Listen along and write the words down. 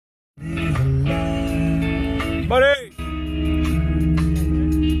Buddy!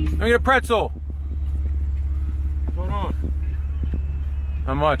 Let me get a pretzel. What's going on?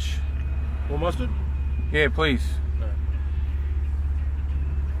 How much? More mustard? Yeah, please. Right.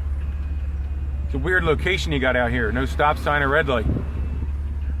 It's a weird location you got out here. No stop sign or red light.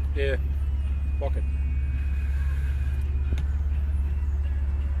 Yeah. Fuck it.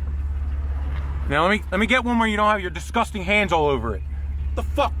 Now let me get one where you don't have your disgusting hands all over it. What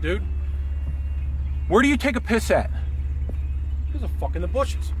the fuck, dude? Where do you take a piss at? There's a fuck in the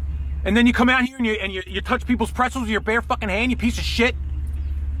bushes. And then you come out here and you touch people's pretzels with your bare fucking hand, you piece of shit.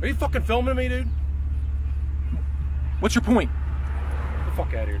 Are you fucking filming me, dude? What's your point? Get the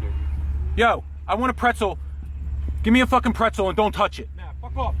fuck out of here, dude. Yo, I want a pretzel. Give me a fucking pretzel and don't touch it. Nah,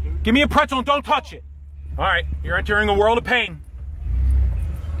 fuck off, dude. Give me a pretzel and don't touch it. All right, you're entering a world of pain.